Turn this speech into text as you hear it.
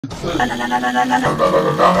Alright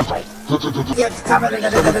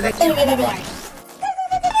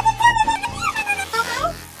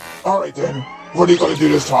then, what are you gonna do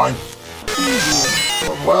this time?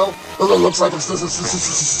 Well, it looks like it's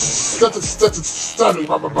stuttering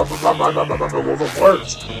words.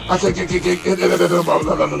 I can't get out.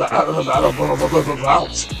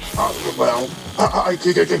 Well, I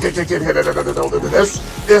can't get this.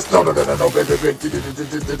 It's no deal.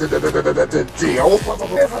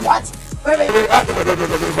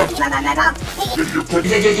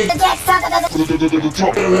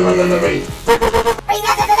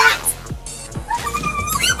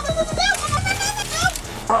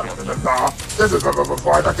 What? This is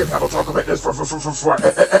fine. I can handle talking like this for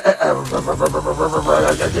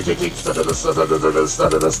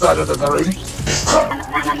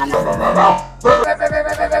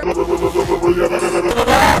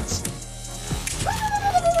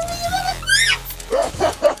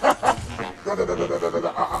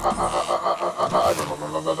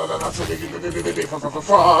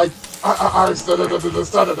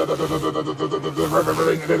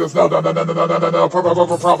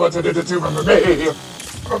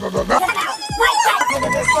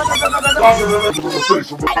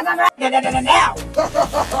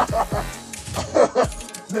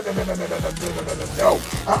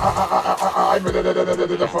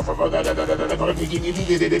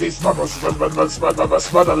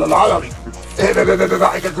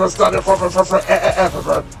I can go stutter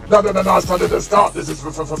forever. No, stutter to stop. This is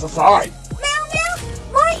fine. Mao Mao,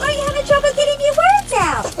 why are you having trouble getting your words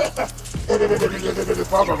out?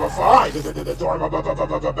 Fine.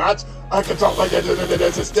 I can talk like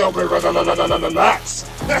this and still be relaxed.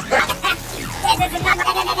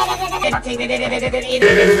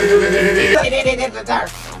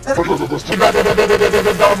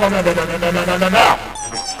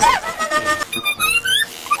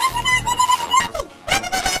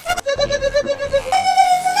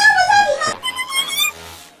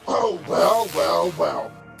 Oh,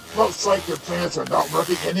 well. Looks like your plans are not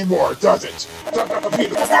working anymore, does it?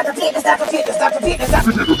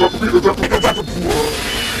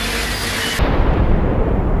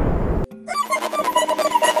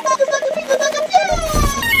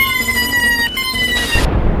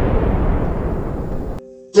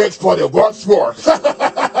 Thanks, buddy, once more.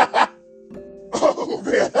 Oh,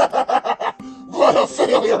 man. What a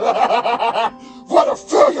failure. What a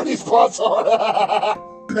failure these pods are.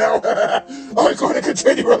 Now, I'm going to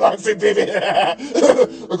continue relaxing, baby.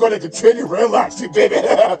 I'm going to continue relaxing, baby.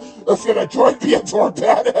 If you're going to join me at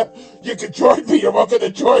Adorabot, you can join me. You're welcome to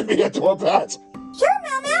join me at Adorabot. Sure,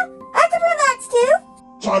 Mao Mao. I can relax too.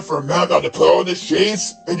 Time for a man on to put on his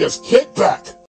shades and just kick back.